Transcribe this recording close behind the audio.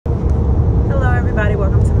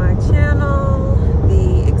my channel,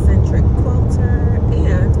 The Eccentric Quilter,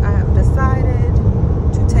 and I have decided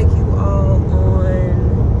to take you all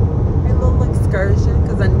on a little excursion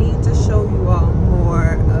because I need to show you all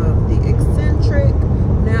more of the eccentric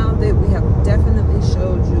now that we have definitely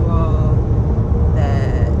showed you all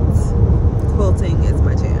that quilting is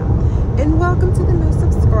my jam. And welcome to the new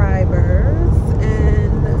subscribers,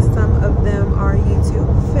 and some of them are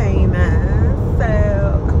YouTube famous,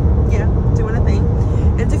 so yeah, doing a thing.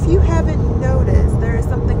 And if you haven't noticed, there is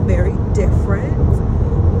something very different.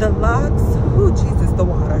 The locks, oh Jesus, the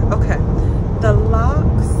water, okay. The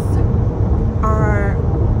locks are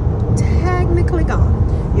technically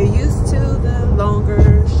gone. You're used to the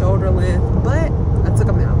longer shoulder length, but I took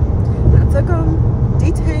them out. And I took them,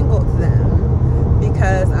 detangled them,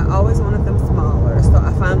 because I always wanted them smaller. So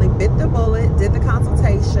I finally bit the bullet, did the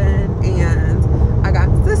consultation, and I got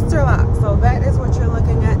sister locks. So that is what you're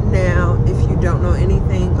looking at now if you don't know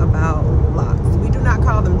anything about locks. We do not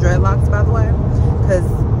call them dreadlocks, by the way, because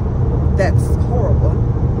that's horrible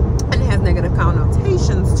and it has negative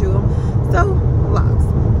connotations to them. So locks.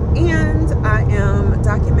 And I am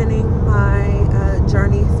documenting my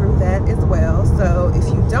journey through that as well. So if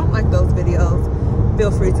you don't like those videos,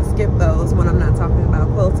 feel free to skip those when I'm not talking about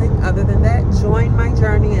quilting. Other than that, join my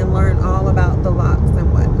journey and learn all about the locks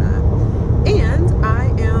and whatnot. And I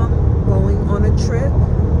am going on a trip.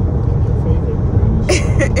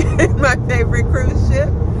 My favorite cruise ship.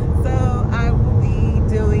 So I will be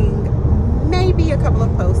doing maybe a couple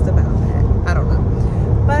of posts about that. I don't know.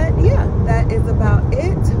 But yeah, that is about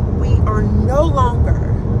it. We are no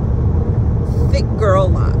longer thick girl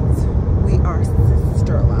lots. We are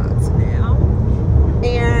sister lots now.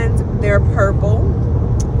 And they're purple.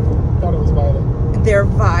 Thought it was violet. They're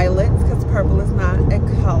violets because purple is not a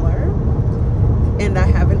color. And I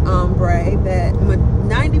have an ombre that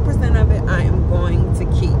 90% of it I am going to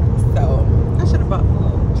keep. So I should have bought a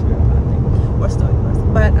little trip, I think, or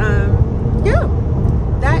storyboards. But yeah,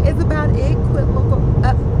 that is about it. Quick local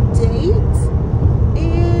update.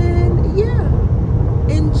 And yeah,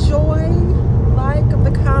 enjoy, like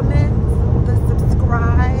the comments, the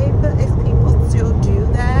subscribe if people still do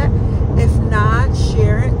that. If not,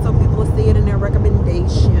 share it so people will see it in their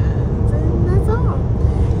recommendations. And that's all.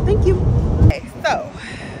 Thank you. Okay, so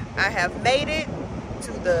I have made it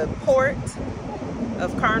to the port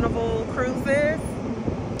of Carnival Cruises.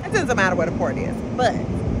 It doesn't matter where the port is, but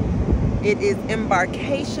it is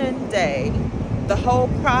embarkation day. The whole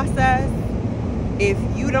process, if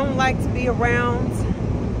you don't like to be around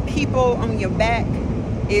people on your back,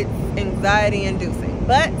 it's anxiety inducing.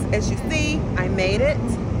 But as you see, I made it.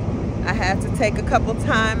 I had to take a couple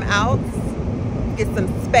time outs, get some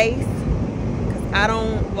space, because I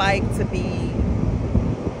don't like to be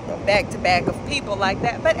back to back of people like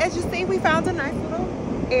that. But as you see, we found a nice little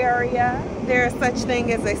area. There is such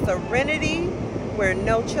thing as a serenity where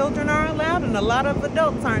no children are allowed and a lot of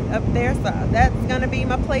adults aren't up there, so that's gonna be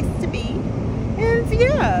my place to be. And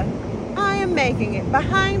yeah, I am making it.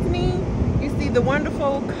 Behind me you see the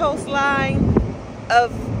wonderful coastline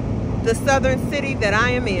of the southern city that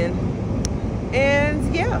I am in.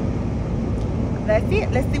 And yeah, that's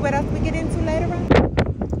it. Let's see what else we get into later on.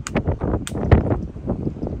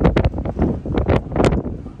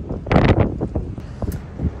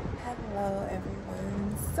 Hello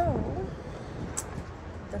everyone. So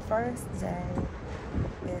the first day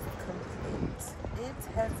is complete. It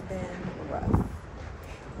has been rough.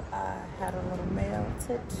 I had a little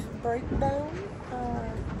melted breakdown.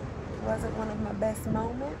 Wasn't one of my best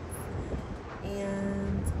moments.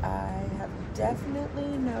 And I have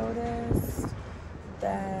definitely noticed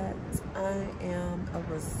that I am a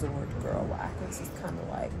resort girl. I can just kind of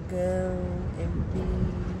like go and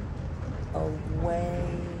be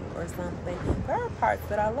away or something. There are parts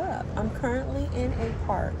that I love. I'm currently in a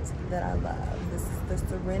part that I love. This is the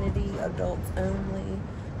Serenity Adults Only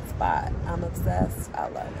spot. I'm obsessed. I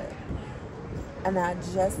love it. And I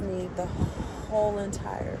just need the whole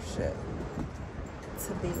entire ship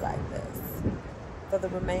to be like this for the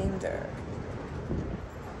remainder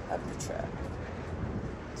of the trip.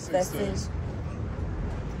 That's it.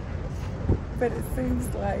 But it seems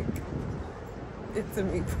like it's a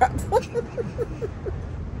me problem.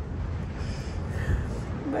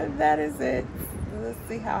 But that is it. Let's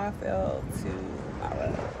see how I feel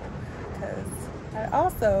tomorrow. Because I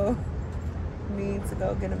also need to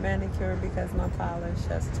go get a manicure because my polish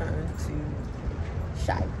has turned to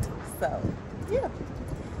shite. So, yeah.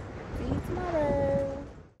 See you tomorrow.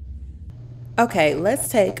 Okay, let's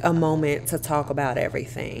take a moment to talk about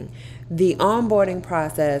everything. The onboarding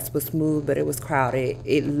process was smooth, but it was crowded.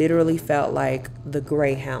 It literally felt like the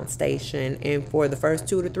Greyhound station. And for the first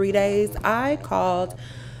 2 to 3 days, I called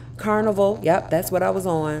Carnival. Yep, that's what I was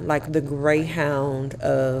on, like the Greyhound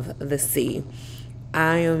of the sea.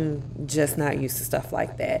 I am just not used to stuff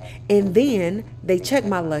like that. And then they checked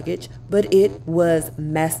my luggage, but it was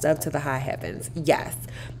messed up to the high heavens. Yes,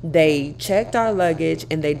 they checked our luggage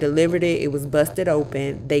and they delivered it. It was busted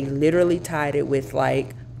open. They literally tied it with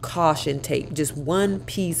like caution tape, just one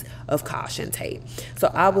piece of caution tape.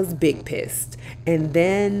 So I was big pissed. And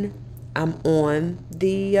then I'm on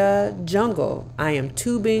the jungle. I am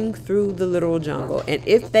tubing through the literal jungle. And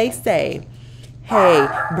if they say, hey,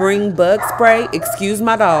 bring bug spray, excuse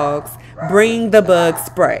my dogs, bring the bug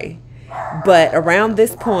spray. But around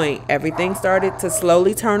this point, everything started to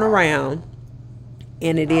slowly turn around.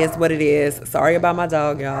 And it is what it is. Sorry about my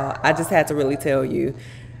dog, y'all. I just had to really tell you.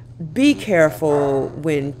 Be careful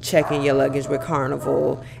when checking your luggage with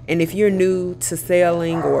Carnival. And if you're new to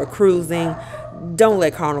sailing or cruising, don't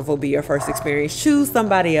let Carnival be your first experience. Choose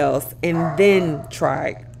somebody else and then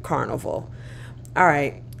try Carnival. All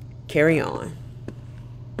right, carry on.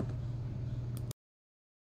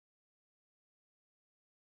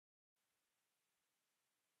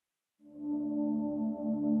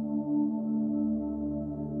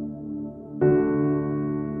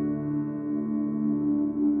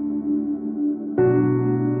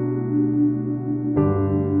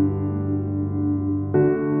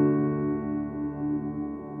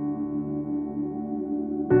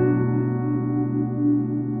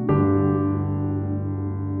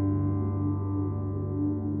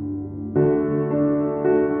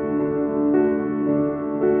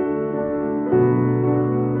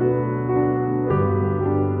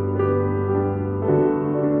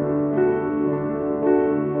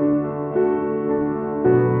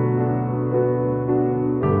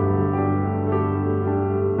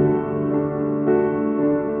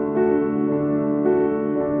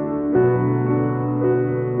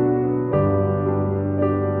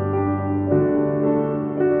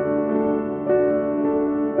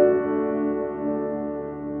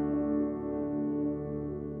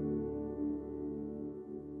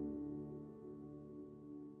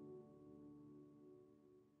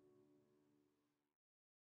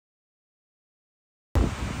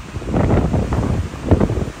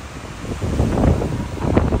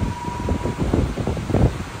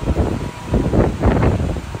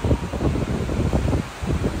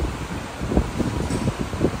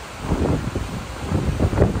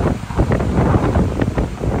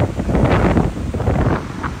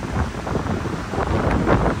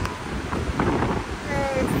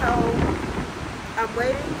 I'm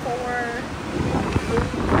waiting for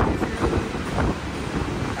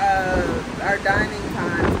our dining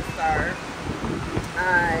time to start.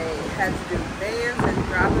 I had to do bands and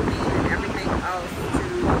Dramamine and everything else to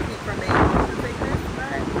keep from making motion sickness,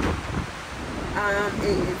 but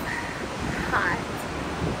it is hot.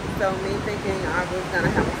 So me thinking I was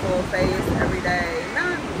gonna have a full face every day,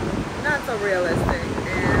 not so realistic.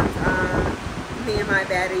 And me and my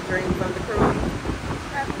baddie dreams on the cruise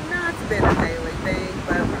have not been a daily thing,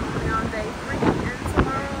 but we're only on day 3 and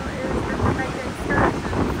tomorrow is the Vacay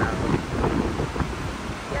excursion. So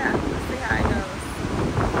yeah, let's see how it goes.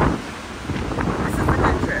 This is a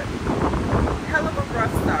good trip. Hell of a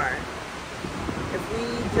rough start. If we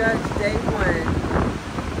judge day 1,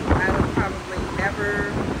 I would probably never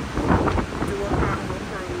do a Carnival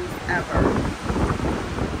cruise ever.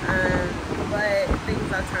 But things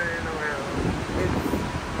are turning around.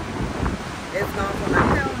 It's gone from a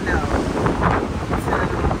hell no to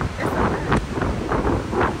it's okay.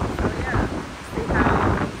 So yeah, see how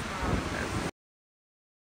tomorrow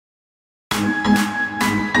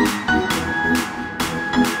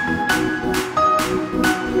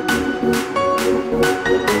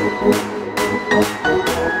goes.